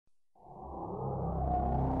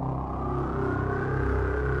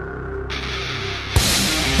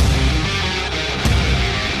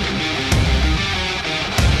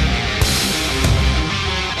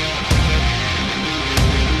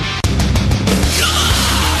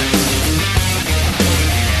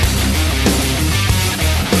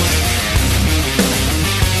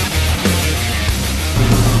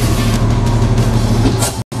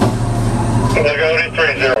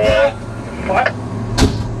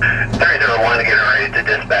1, getting ready to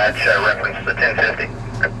dispatch, reference the 1050.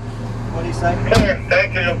 What do you say? Okay,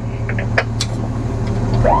 thank you.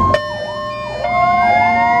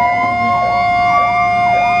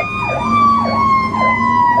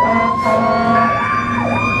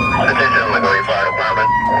 Attention, Loogootee Fire Department.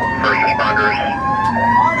 First responders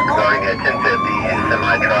regarding a 1050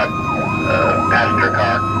 semi-truck, passenger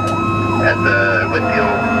car at the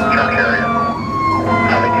Whitfield Church area.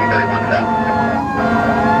 Highway 231 South.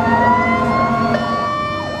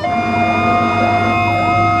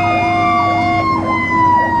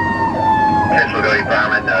 Loogootee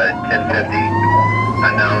Fireman, 1050,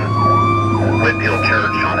 unknown, Whitfield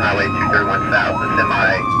Church on Highway 231 South, the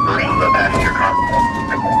semi versus the passenger car.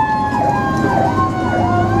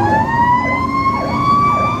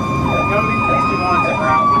 Loogootee, these two ones that were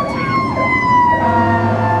out with 2.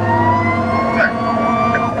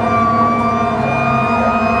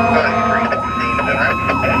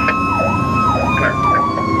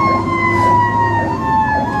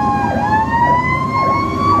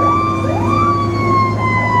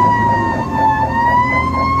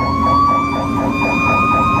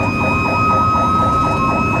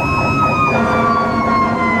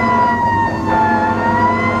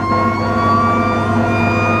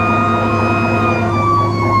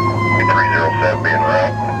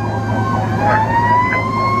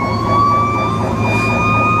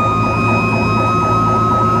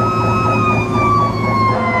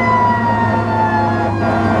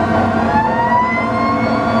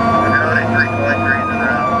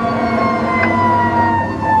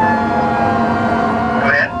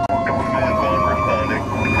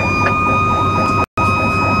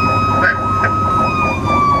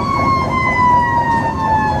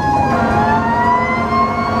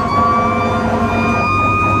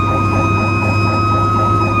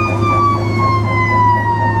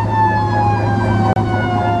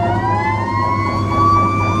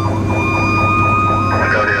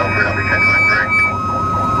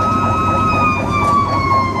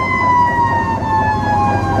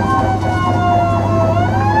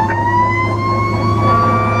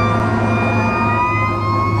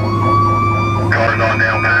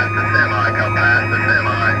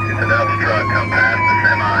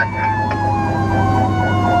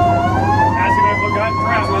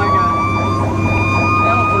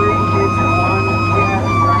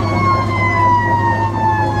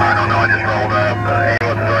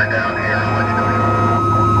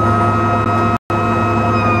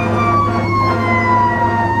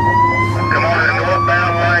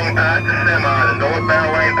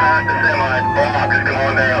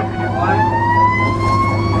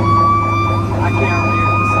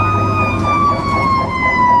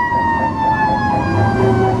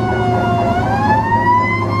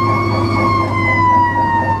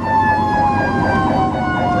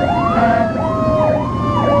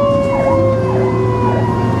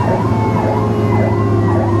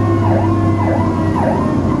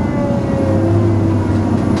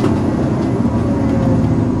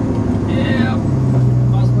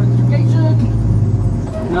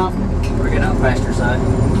 Passenger side.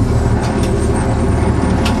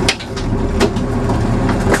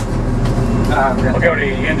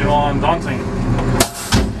 Loogootee, engine 1's on scene.